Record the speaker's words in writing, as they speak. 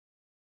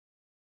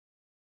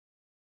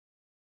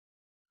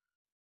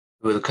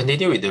We'll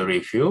continue with the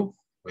review.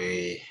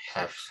 We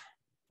have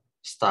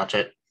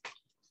started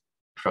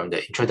from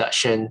the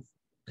introduction,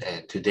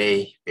 and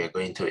today we are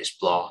going to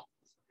explore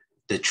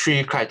the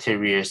 3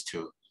 criteria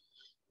to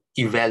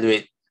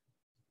evaluate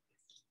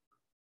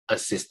a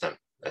system,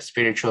 a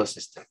spiritual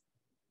system.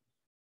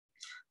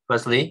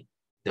 Firstly,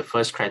 the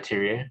first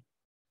criteria,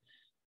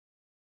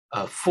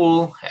 a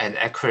full and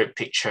accurate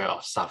picture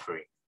of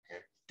suffering,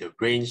 the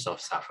range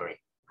of suffering.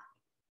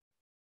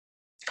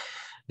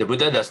 The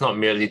Buddha does not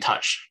merely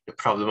touch the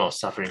problem of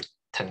suffering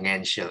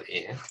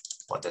tangentially.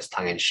 What does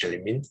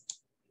tangentially mean?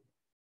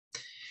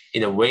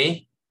 In a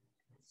way,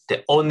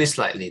 that only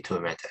slightly to a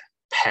matter,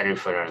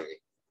 peripherally.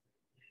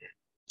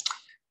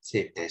 See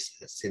if there's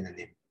a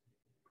synonym.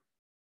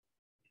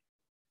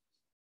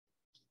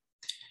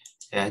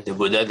 The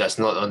Buddha does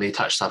not only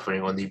touch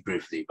suffering only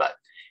briefly, but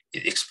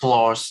it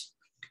explores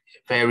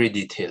very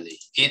detailedly.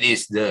 It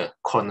is the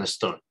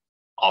cornerstone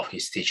of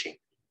his teaching.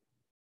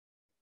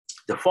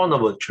 The Four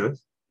Noble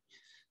Truths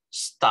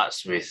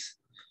starts with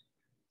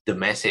the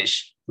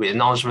message, with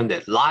acknowledgement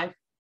that life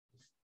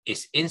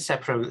is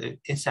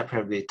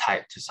inseparably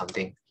tied to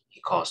something he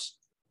calls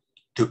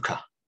dukkha.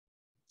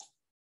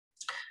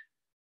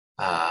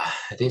 I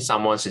think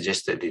someone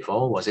suggested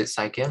before, was it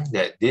Sakya,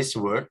 that this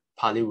word,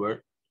 Pali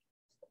word,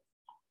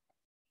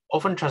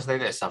 often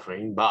translated as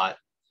suffering, but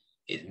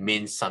it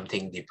means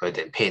something deeper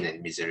than pain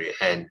and misery.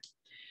 And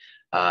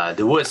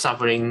the word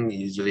suffering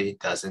usually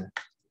doesn't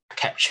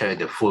capture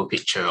the full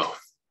picture of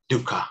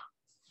dukkha.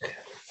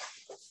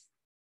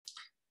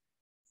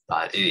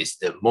 But it is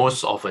the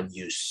most often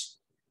used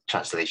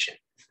translation.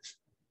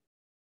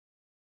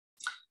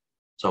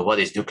 So what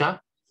is dukkha?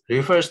 It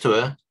refers to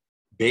a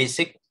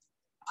basic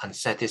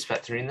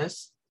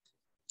unsatisfactoriness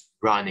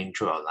running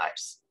through our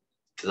lives,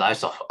 the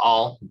lives of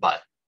all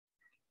but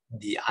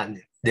the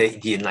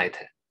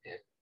enlightened.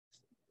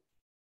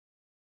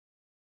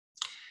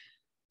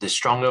 The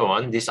stronger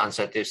one, this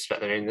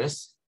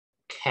unsatisfactoriness,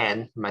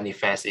 can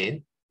manifest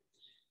in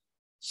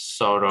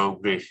sorrow,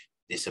 grief,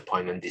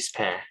 disappointment,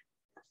 despair.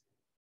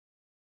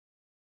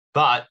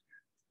 But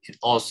it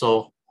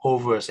also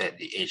hovers at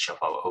the edge of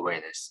our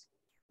awareness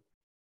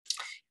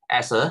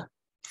as a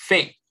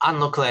fake,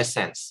 unlocalized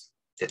sense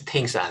that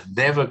things are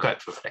never quite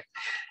perfect,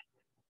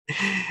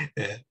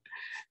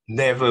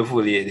 never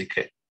fully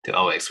adequate to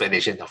our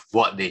expectation of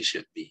what they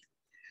should be.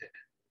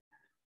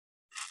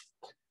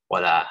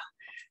 What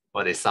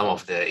is some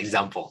of the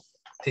example?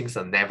 Things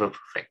are never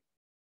perfect.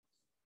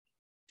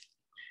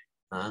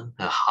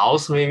 A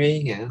house,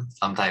 maybe, yeah.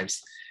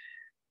 Sometimes,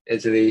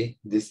 actually,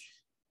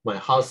 my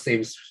house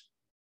seems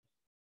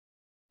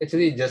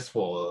actually just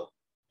for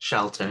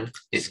shelter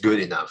is good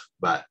enough,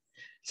 but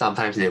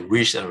sometimes the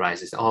wish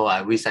arises. Oh,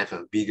 I wish I have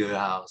a bigger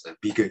house, a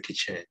bigger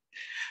kitchen,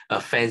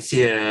 a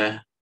fancier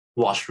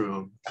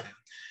washroom,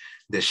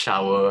 the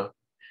shower,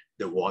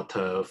 the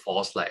water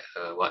falls like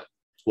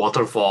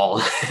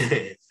waterfall.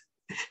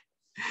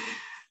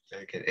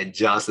 I can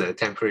adjust the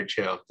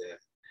temperature of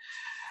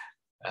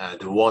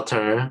the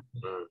water.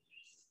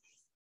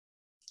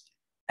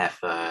 Have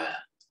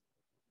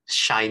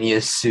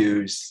shinier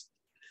shoes.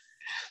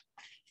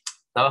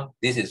 So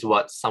this is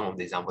what some of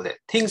the examples that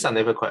things are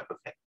never quite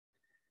perfect,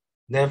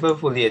 never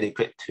fully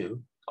adequate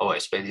to our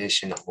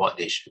expectation of what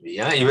they should be.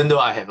 Yeah? Even though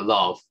I have a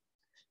lot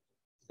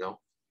of,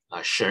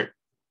 shirt,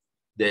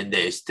 then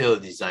there is still a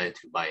desire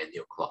to buy a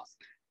new cloth.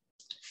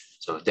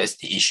 So that's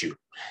the issue.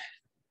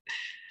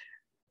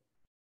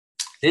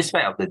 This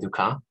fact of the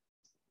dukkha,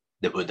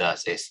 the Buddha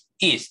says,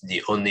 is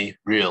the only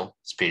real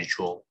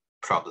spiritual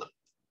problem.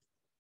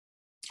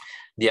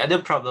 The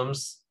other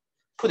problems,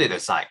 put it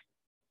aside.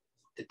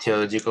 The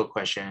theological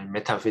question,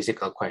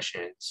 metaphysical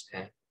questions.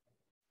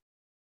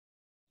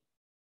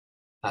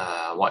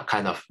 What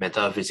kind of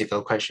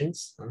metaphysical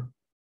questions?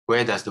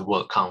 Where does the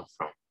world come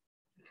from?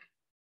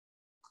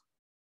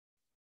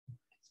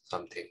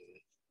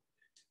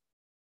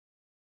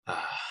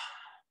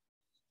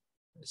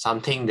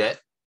 Something that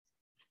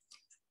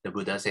the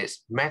Buddha says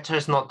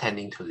matters not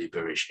tending to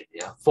liberation.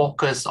 Yeah,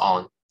 focus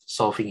on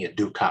solving your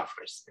dukkha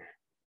first.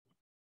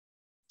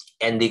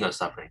 Ending of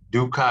suffering,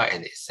 dukkha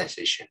and its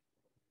cessation.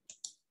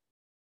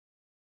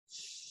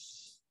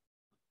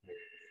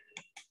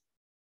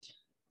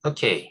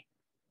 Okay.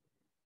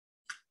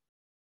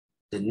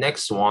 The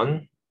next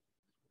one,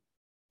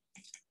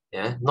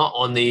 not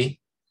only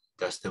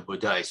does the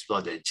Buddha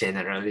explore the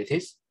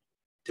generalities,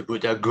 the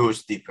Buddha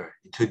goes deeper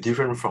into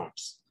different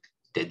forms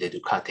that the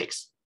dukkha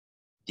takes,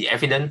 the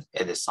evident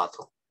and the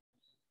subtle.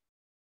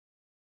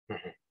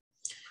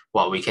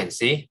 What we can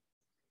see,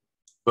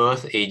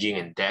 birth, aging,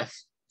 and death,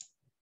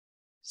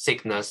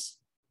 sickness,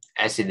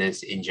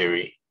 accidents,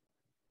 injury,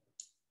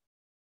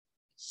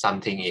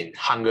 something in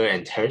hunger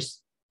and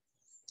thirst.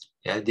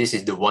 This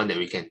is the one that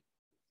we can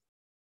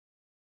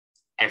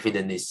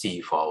evidently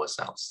see for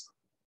ourselves.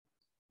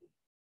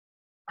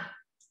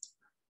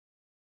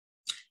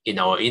 In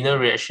our inner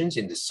reactions,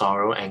 in the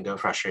sorrow, anger,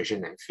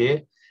 frustration, and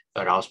fear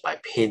aroused by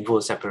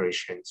painful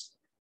separations,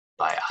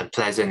 by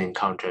unpleasant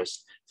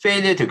encounters,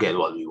 failure to get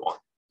what we want.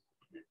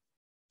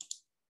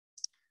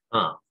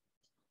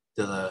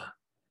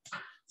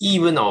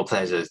 even our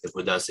pleasures, the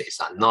Buddha says,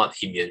 are not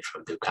immune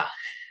from dukkha.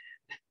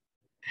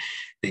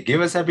 They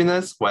give us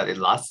happiness while it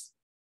lasts,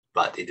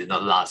 but they do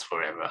not last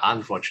forever.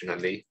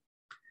 Unfortunately,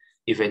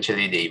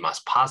 eventually they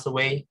must pass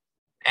away,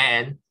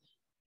 and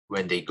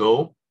when they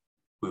go,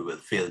 we will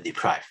feel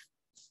deprived.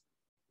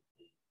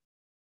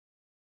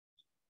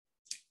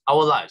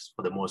 Our lives,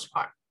 for the most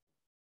part,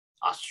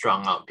 are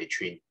strung out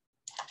between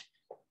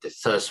the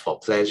thirst for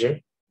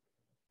pleasure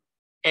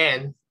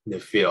and the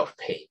fear of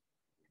pain.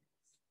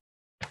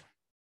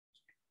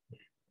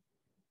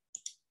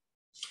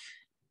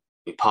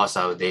 We pass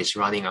our days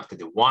running after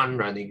the one,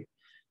 running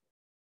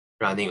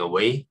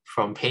away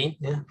from pain,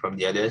 from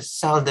the other,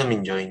 seldom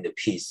enjoying the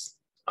peace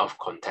of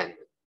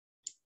contentment.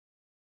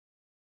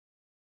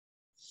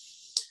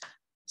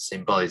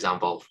 Simple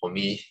example for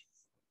me,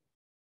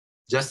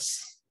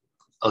 just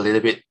a little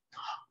bit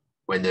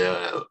when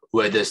the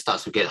weather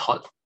starts to get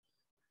hot,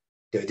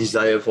 the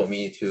desire for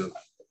me to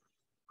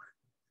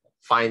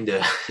find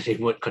the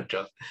remote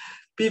control,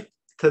 beep,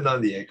 turn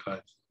on the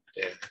aircon.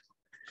 Yeah.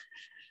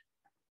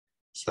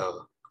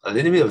 So a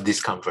little bit of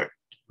discomfort,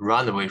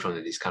 run away from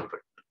the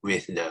discomfort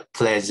with the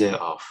pleasure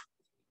of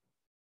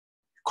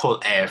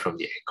cold air from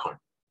the aircon.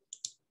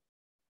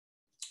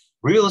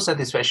 Real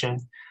satisfaction,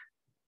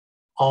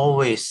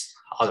 always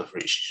out of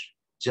reach,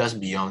 just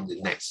beyond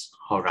the next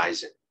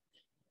horizon.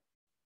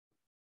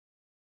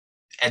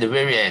 At the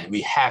very end,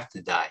 we have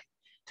to die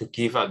to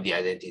give up the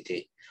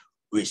identity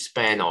we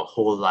spend our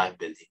whole life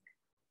building,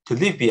 to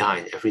leave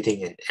behind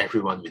everything and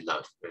everyone we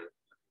love.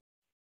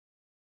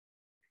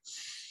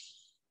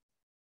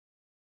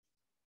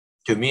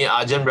 To me,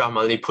 Ajahn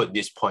Brahmali put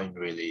this point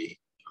really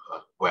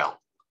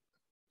well.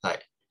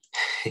 Like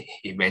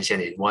he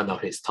mentioned in one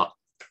of his talks,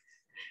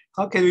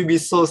 how can we be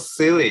so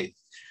silly?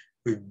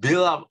 We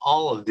build up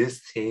all of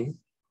these things,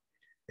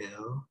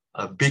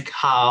 a big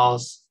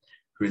house,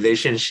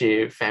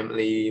 relationship,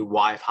 family,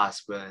 wife,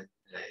 husband,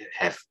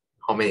 have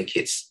how many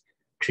kids?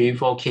 3,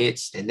 4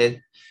 kids, and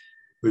then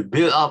we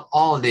build up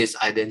all this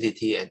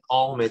identity and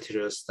all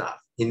material stuff.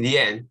 In the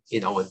end,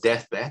 in our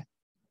deathbed,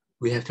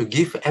 we have to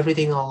give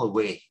everything all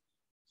away.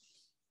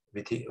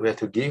 We have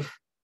to give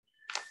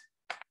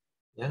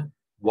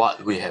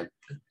what we have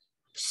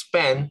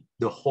spent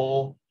the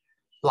whole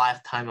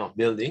lifetime of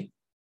building,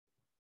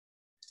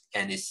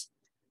 and it's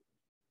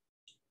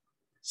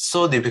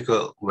so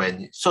difficult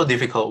when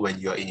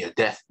you're in your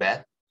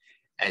deathbed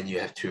and you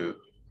have to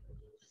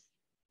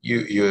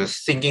you're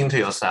thinking to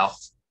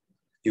yourself,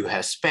 you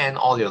have spent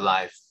all your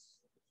life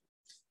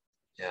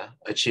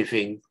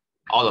achieving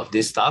all of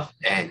this stuff,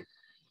 and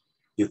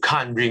you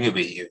can't bring it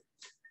with you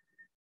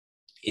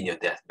in your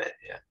deathbed.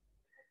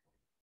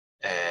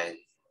 And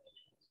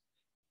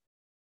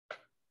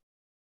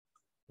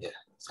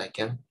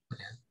second.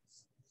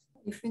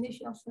 You finish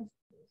yourself.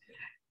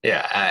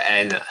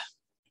 And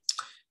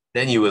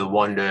then you will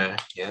wonder,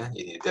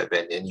 in your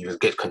deathbed, and you will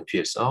get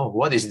confused. Oh,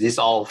 what is this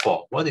all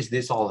for? What is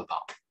this all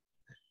about?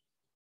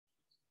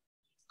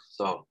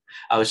 So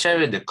I will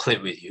share the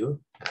clip with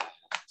you,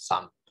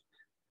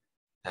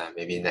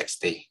 maybe next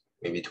day,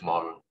 maybe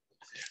tomorrow.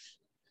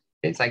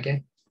 It's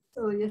okay.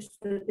 So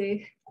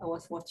yesterday I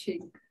was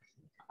watching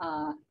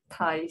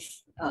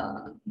Thai's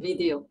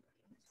video.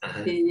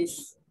 He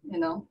is,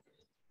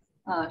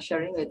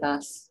 sharing with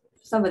us.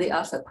 Somebody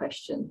asked a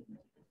question: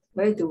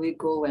 where do we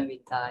go when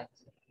we die?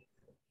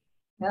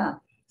 Yeah.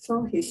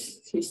 So he's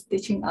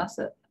teaching us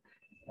a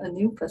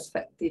new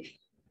perspective.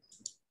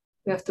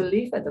 We have to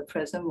live at the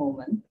present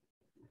moment.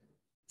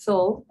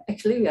 So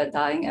actually we are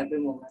dying every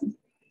moment,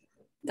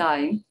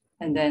 dying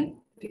and then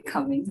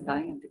becoming,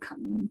 dying and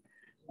becoming.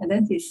 And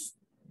then he's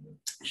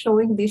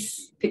showing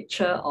this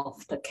picture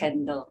of the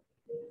candle.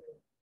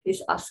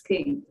 He's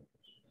asking,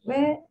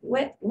 where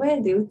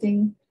do you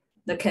think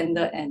the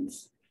candle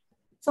ends?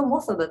 So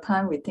most of the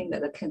time we think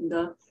that the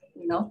candle,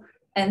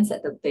 ends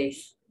at the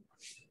base.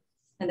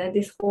 And then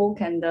this whole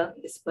candle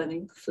is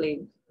burning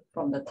flame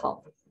from the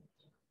top.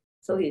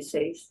 So he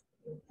says,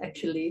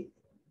 actually,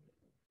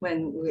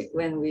 when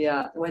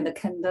the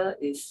candle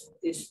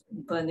is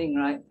burning,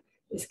 right,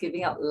 it's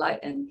giving out light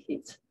and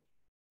heat.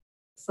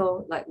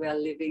 So like we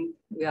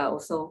are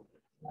also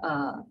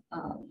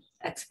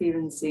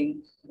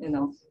experiencing,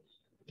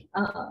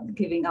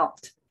 giving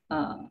out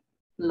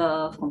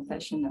love,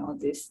 compassion, and all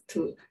this.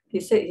 He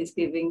said he's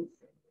giving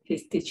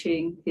his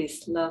teaching,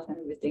 his love and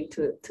everything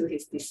to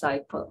his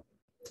disciple,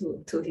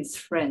 to his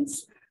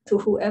friends, to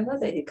whoever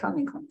that he come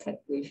in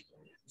contact with.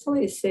 So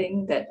he's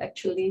saying that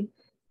actually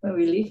when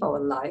we live our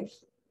life,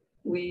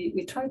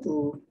 we try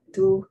to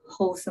do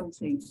wholesome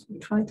things. We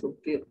try to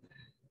build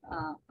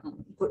a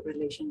good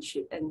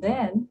relationship. And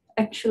then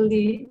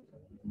actually,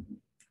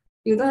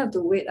 you don't have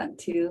to wait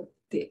until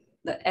the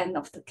end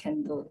of the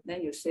candle.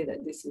 Then you say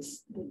that this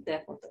is the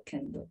death of the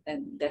candle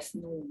and there's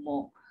no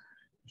more.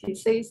 He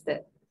says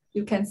that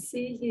you can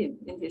see him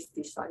in his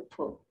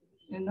disciple,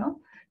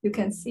 you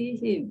can see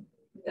him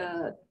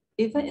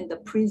even in the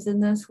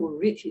prisoners who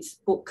read his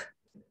book.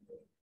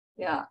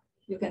 Yeah,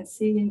 you can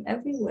see him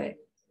everywhere.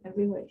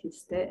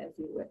 He's there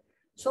everywhere.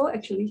 So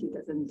actually he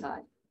doesn't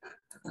die.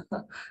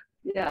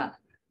 Yeah,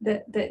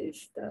 that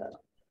is the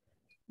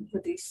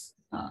Buddhist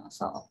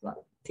sort of like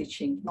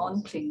teaching,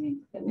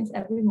 non-clinging. That means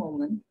every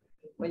moment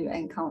when you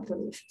encounter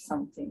with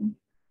something,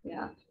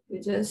 yeah,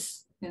 you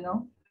just,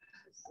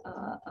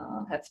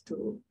 have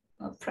to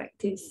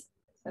practice,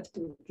 have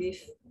to give,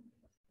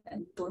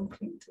 and don't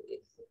cling to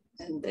it.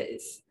 And that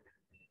is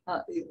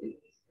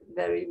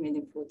very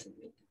meaningful to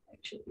me,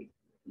 actually.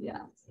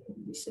 Yeah,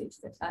 he says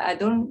that. I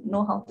don't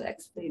know how to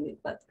explain it,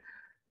 but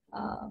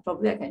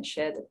probably I can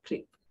share the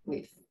clip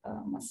with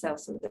myself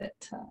so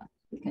that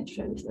we can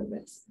share with the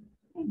rest.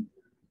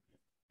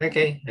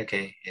 Okay,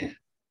 yeah.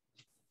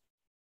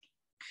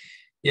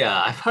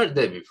 Yeah, I've heard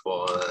that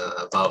before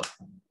about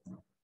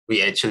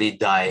we actually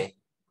die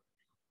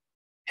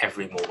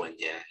every moment.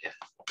 Yeah.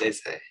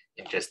 That's an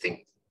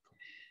interesting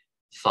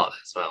thought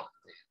as well.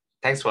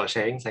 Thanks for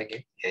sharing,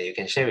 Saiki. Yeah, you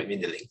can share with me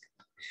the link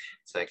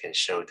so I can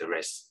show the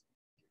rest.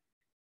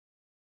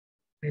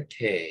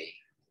 Okay.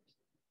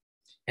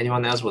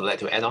 Anyone else would like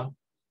to add on?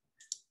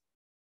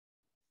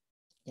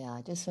 Yeah,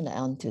 I just want to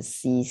add on to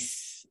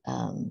C's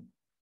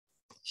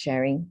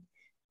sharing,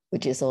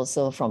 which is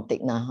also from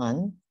Thich Nhat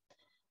Hanh.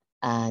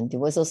 And it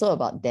was also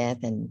about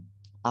death and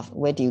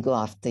where do you go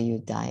after you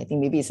die? I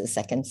think maybe it's the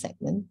second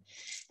segment.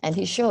 And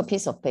he showed a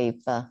piece of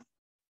paper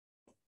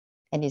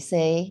and he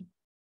say,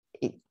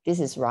 this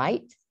is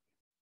right.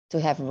 To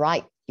have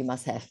right, you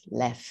must have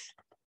left.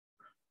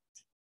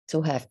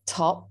 To have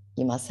top,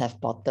 you must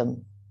have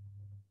bottom.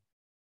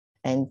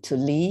 And to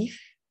live,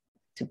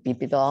 to be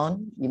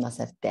born, you must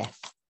have death.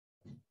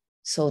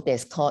 So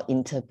there's called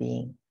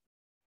interbeing.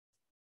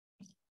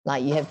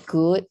 Like you have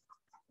good,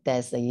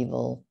 there's the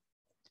evil.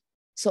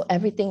 So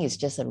everything is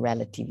just a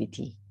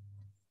relativity.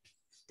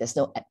 There's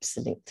no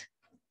absolute.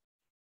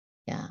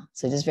 Yeah,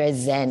 so it's very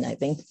Zen, I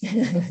think.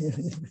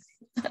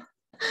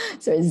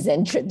 So it's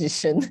Zen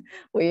tradition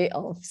way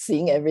of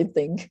seeing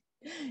everything,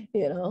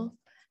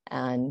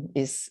 and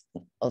it's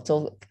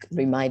also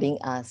reminding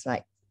us,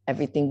 like,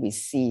 everything we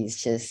see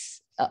is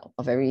just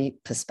a very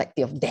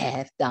perspective of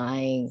death,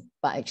 dying,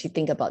 but actually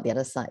think about the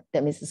other side.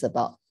 That means it's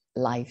about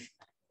life,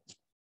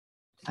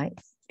 right?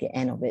 The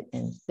end of it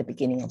and the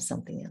beginning of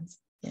something else.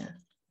 Yeah.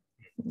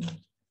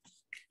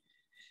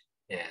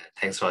 Yeah,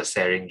 thanks for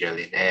sharing,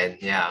 Jolene. And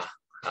yeah,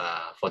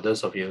 for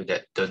those of you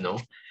that don't know,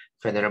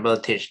 Venerable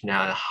Thich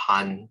Nhat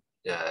Hanh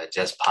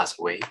just passed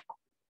away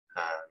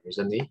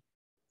recently.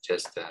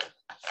 It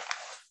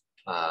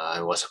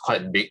was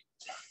quite big,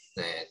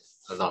 and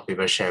a lot of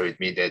people share with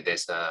me that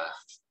there's a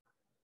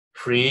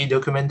free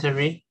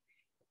documentary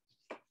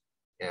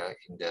in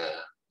the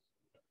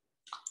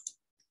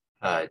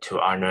to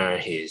honor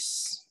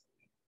his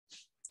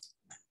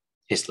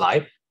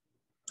life.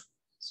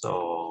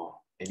 So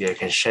maybe I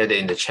can share that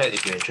in the chat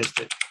if you're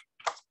interested.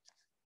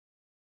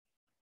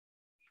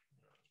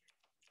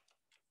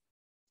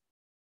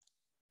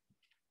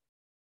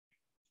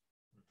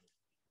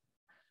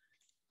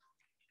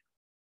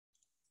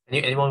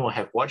 Anyone will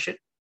have watched it?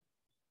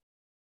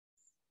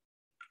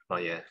 Oh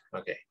yeah,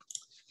 okay.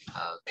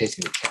 Paste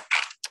in the chat.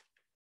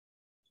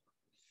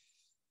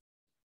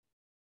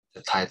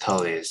 The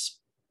title is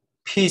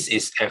Peace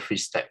is Every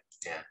Step.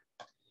 Yeah.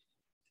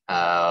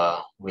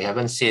 We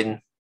haven't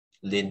seen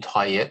Lin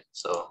Toy yet,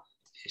 so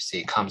if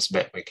she comes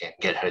back, we can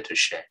get her to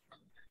share.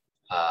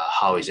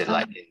 How is it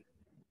like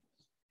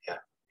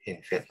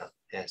in Vietnam?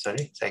 Yeah,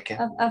 sorry, second.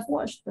 I've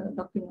watched the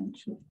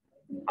documentary.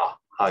 Oh,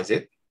 how is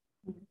it?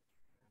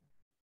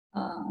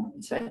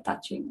 It's very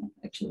touching,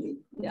 actually.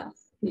 Yeah,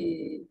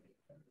 he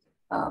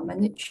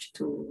managed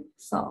to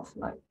sort of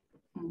like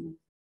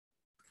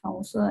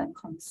counsel and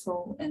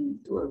console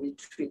and do a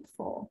retreat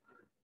for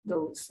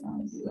those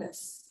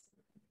US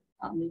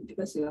army,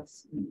 because he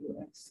was in the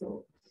US.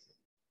 So,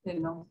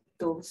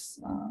 those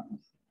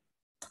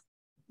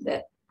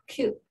that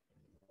killed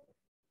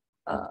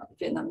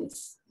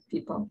Vietnamese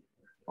people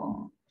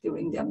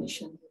during their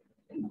mission,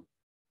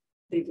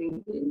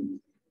 living in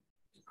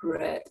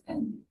regret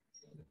and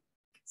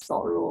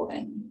sorrow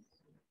and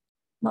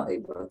not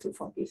able to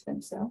forgive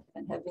themselves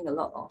and having a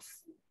lot of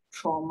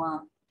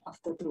trauma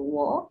after the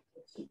war.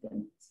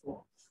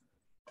 So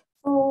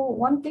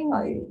one thing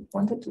I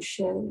wanted to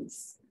share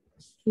is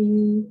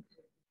he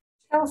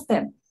tells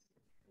them,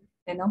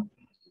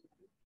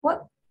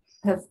 what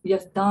you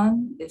have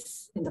done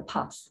is in the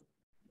past.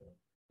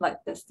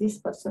 Like there's this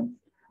person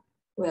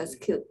who has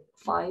killed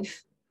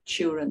 5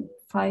 children,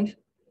 5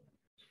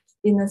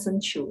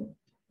 innocent children.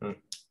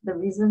 The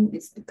reason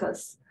is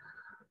because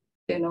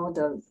the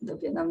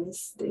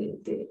Vietnamese,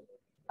 they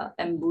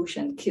ambushed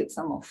and killed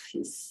some of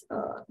his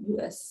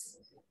US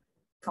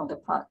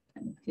counterpart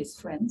and his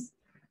friends.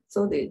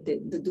 So they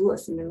do a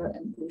similar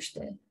ambush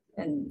there,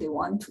 and they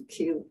want to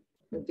kill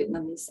the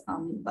Vietnamese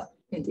army. But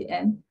in the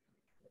end,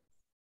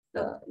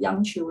 the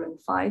young children,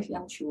 5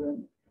 young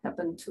children,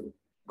 happened to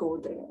go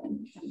there,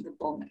 and the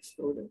bomb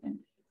exploded and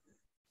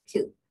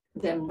killed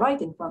them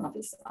right in front of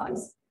his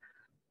eyes.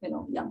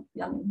 Young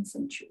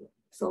innocent children.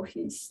 So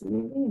he's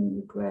living in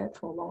regret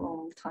for a long,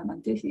 long time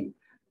until he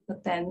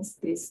attends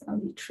this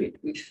retreat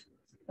with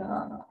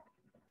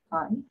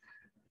time.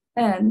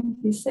 And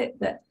he said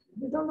that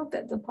you don't look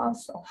at the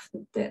past of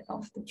the death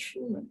of the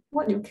children.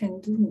 What you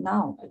can do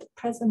now at the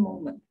present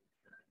moment,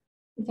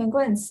 you can go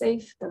and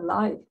save the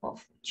life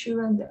of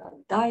children that are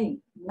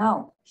dying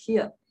now,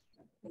 here,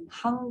 in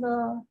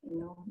hunger,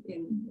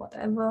 in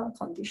whatever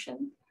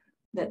condition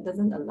that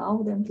doesn't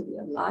allow them to be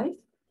alive.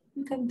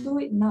 You can do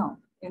it now,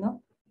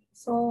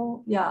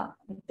 So yeah,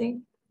 I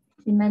think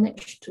he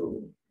managed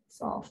to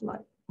sort of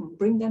like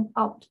bring them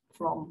out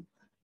from,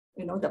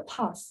 the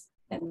past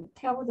and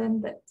tell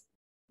them that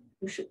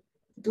you should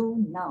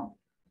do now,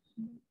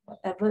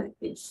 whatever it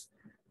is.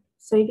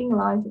 Saving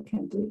life, you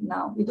can do it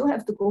now. You don't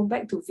have to go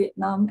back to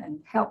Vietnam and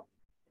help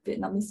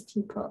Vietnamese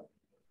people.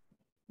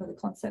 But the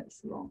concept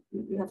is wrong.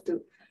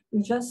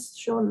 You just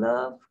show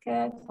love,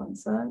 care,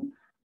 concern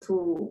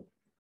to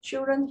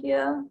children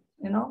here,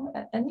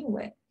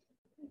 anywhere,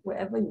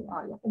 wherever you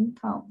are, your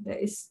hometown. There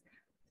is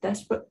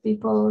desperate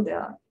people,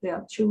 there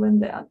are children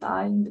that are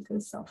dying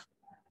because of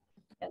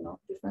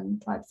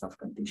different types of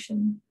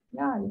condition.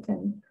 Yeah, you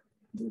can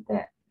do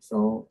that.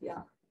 So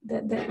yeah,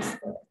 that is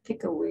the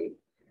takeaway.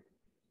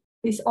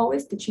 He's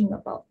always teaching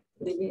about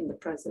living in the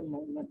present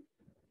moment.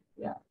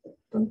 Yeah,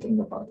 don't think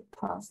about the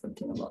past, don't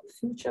think about the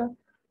future.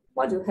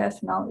 What you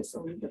have now is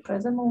only the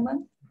present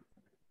moment.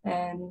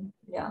 And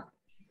yeah,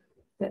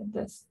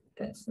 that's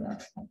I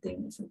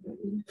think it's a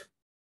very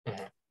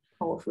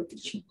powerful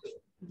teaching.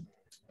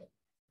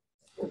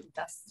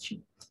 That's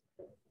teaching.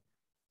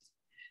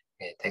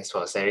 Okay, thanks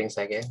for sharing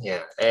again.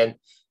 Yeah, and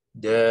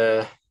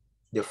the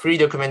free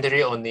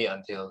documentary only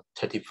until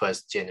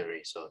 31st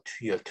January. So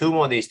you have 2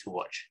 more days to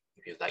watch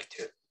if you'd like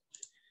to.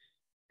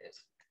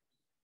 Yes.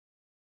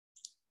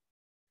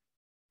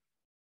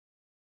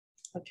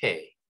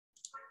 Okay,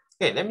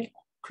 let me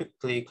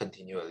quickly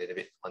continue a little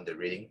bit on the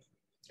reading,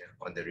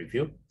 on the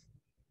review.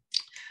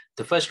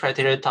 The first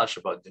criteria touched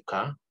about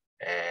dukkha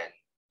and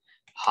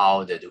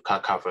how the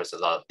dukkha covers a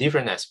lot of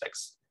different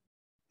aspects.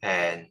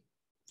 And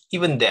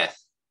even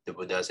death, the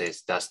Buddha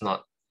says, does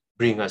not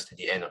bring us to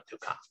the end of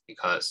dukkha,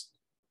 because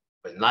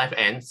when life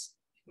ends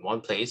in one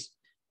place,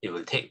 it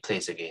will take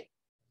place again.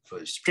 So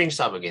it springs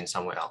up again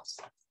somewhere else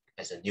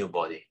as a new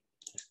body.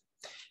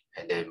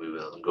 And then we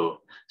will go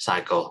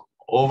cycle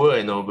over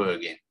and over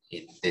again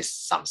in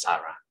this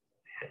samsara.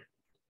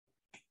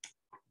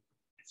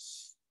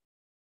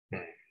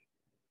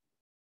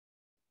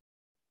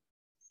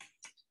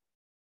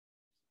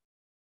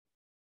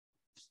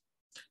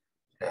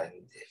 And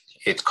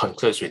it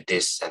concludes with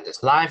this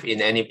sentence: life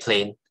in any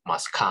plane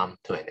must come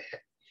to an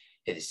end.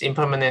 It is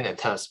impermanent and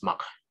thus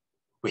marked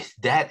with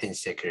that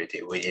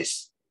insecurity, which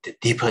is the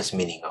deepest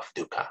meaning of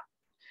dukkha.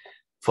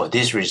 For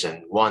this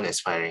reason, one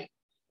aspiring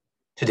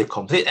to the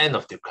complete end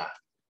of dukkha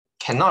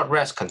cannot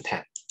rest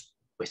content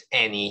with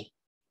any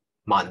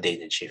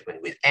mundane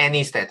achievement, with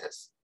any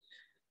status,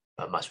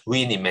 but must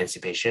win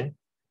emancipation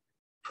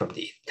from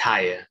the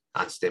entire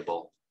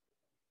unstable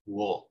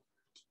world.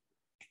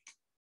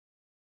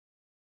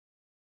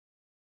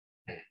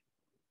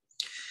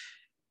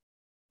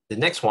 The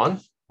next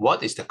one,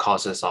 what is the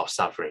causes of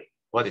suffering?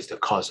 What is the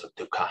cause of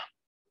dukkha?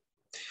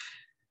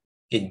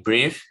 In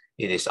brief,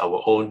 it is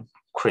our own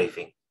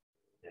craving.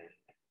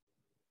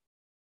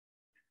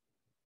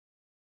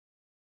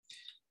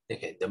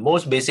 Okay, the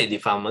most basic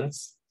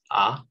defilements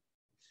are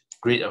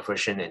greed,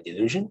 aversion, and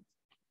delusion.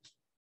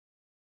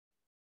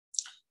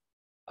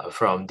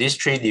 From these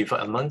 3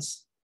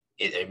 defilements,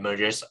 it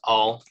emerges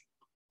all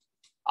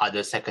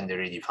other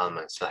secondary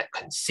defilements like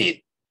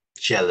conceit,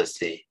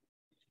 jealousy,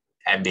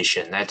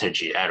 ambition,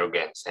 lethargy,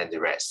 arrogance, and the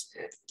rest.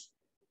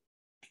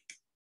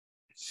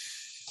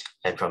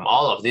 And from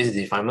all of these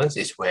defilements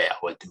is where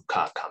our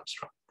dukkha comes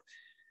from.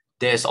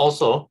 There's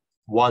also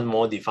one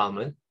more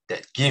defilement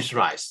that gives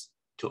rise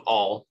to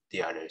all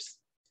the others.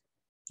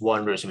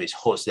 One root which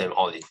holds them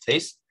all in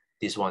place.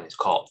 This one is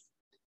called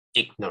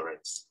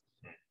ignorance.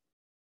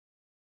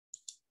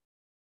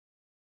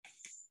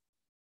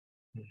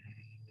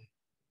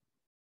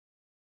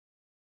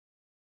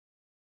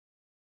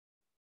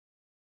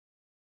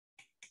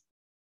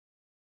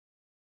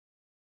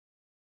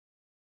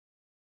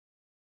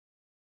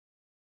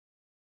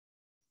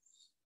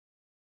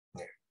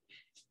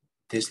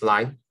 This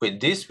line, with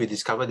this we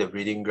discover the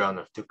breeding ground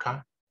of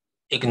dukkha,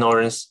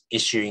 ignorance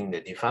issuing the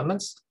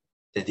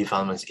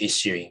defilements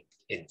issuing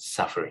in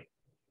suffering.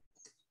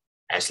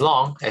 As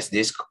long as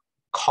this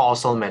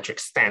causal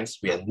matrix stands,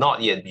 we are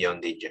not yet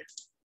beyond danger.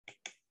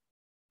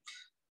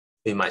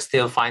 We might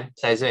still find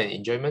pleasure and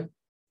enjoyment,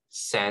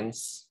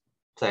 sense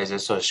pleasure,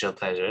 social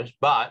pleasures,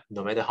 but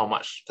no matter how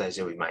much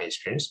pleasure we might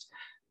experience,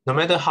 no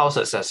matter how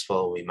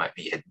successful we might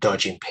be at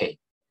dodging pain,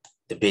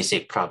 the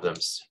basic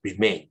problems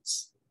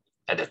remains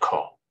at the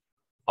core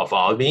of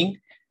our being,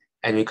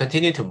 and we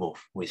continue to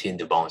move within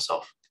the bounds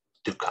of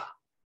dukkha.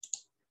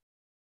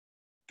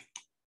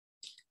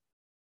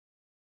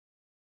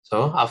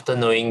 So after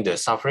knowing the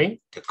suffering,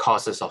 the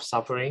causes of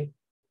suffering,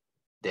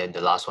 then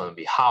the last one will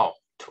be how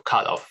to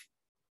cut off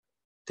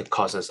the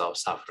causes of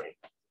suffering.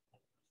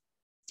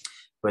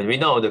 When we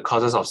know the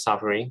causes of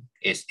suffering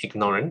is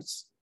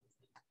ignorance,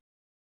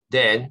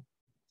 then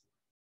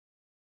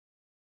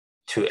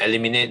to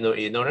eliminate no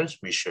ignorance,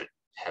 we should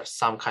have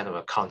some kind of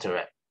a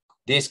counteract.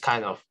 This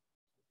kind of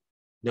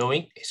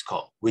knowing is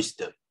called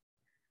wisdom.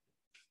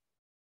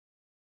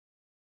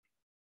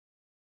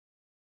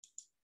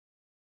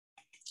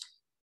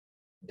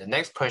 The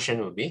next question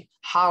will be,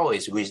 how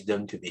is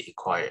wisdom to be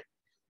acquired?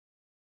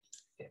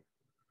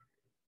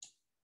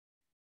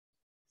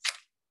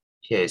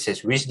 Here it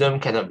says, wisdom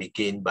cannot be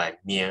gained by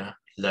mere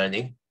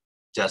learning,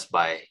 just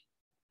by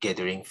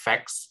gathering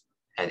facts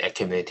and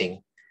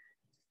accumulating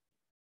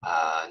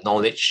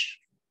knowledge.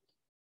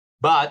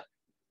 But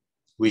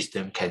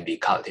wisdom can be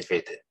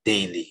cultivated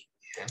daily,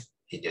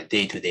 in your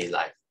day-to-day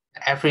life.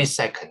 Every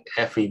second,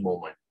 every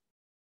moment,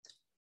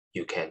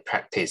 you can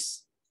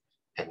practice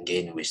and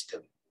gain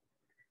wisdom.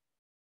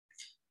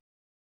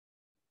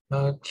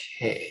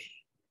 Okay.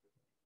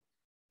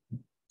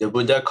 The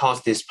Buddha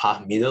calls this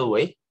path middle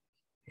way.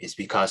 It's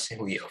because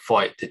we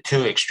avoid the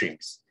two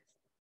extremes.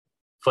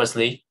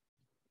 Firstly,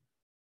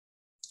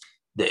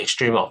 the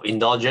extreme of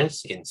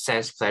indulgence in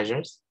sense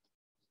pleasures,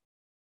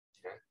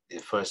 the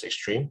first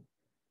extreme,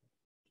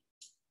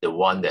 the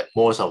one that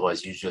most of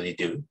us usually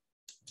do.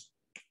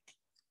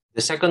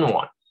 The second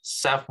one,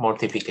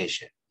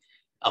 self-mortification,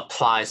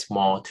 applies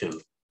more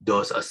to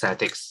those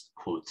ascetics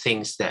who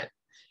thinks that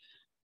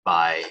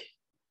by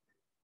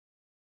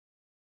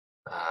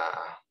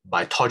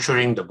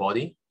torturing the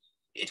body,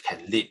 it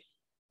can lead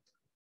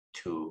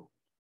to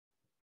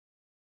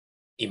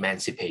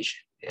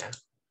emancipation.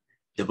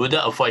 The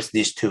Buddha avoids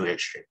these two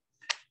extremes.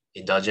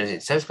 Indulgence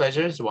in sense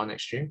pleasure is one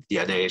extreme. The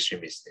other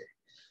extreme is the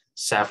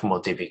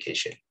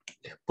self-mortification.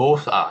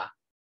 Both are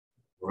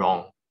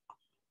wrong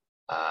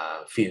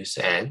views,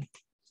 and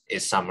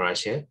it's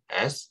summarized here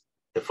as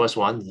the first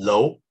one,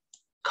 low,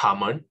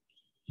 common,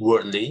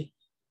 worldly,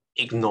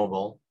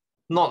 ignoble,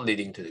 not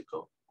leading to the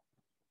goal.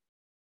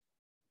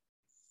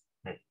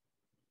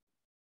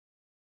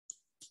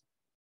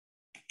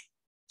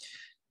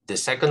 The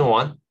second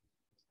one,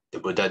 the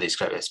Buddha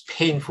described as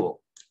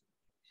painful,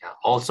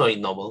 also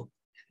ignoble,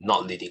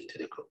 not leading to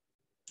the goal.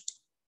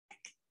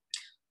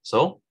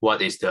 So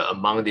what is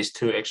among these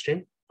two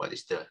extremes? What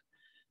is the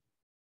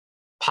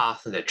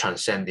path that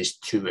transcends these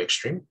two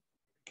extremes?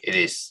 It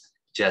is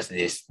just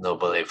this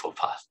Noble Eightfold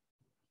Path,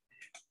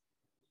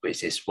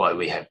 which is what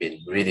we have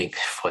been reading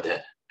for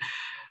the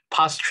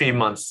past 3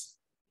 months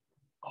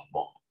or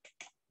more.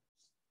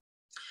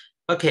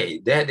 Okay,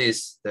 that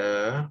is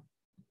the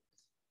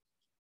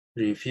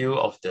review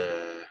of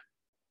the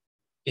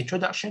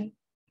introduction.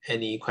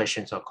 Any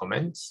questions or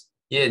comments?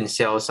 厌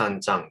消三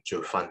障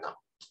诸烦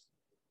恼，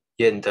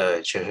厌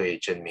得却会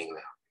真明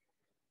了。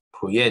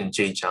普愿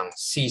追障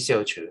悉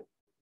消除，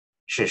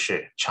世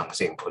世常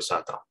行菩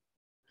萨道。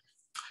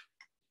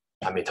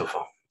阿弥陀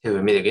佛。Till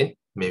we meet again,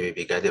 may we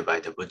be guided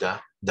by the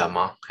Buddha,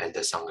 Dhamma, and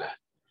the Sangha.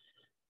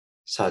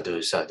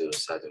 Sadhu, sadhu,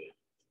 sadhu.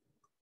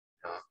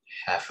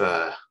 Have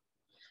a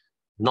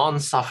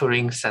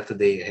non-suffering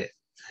Saturday ahead.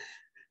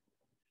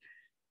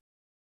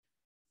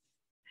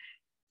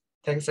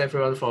 Thanks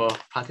everyone for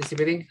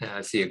participating.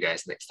 See you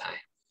guys next time.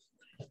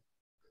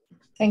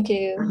 Thank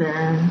you.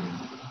 Bye.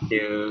 Thank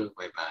you.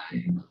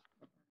 Bye-bye.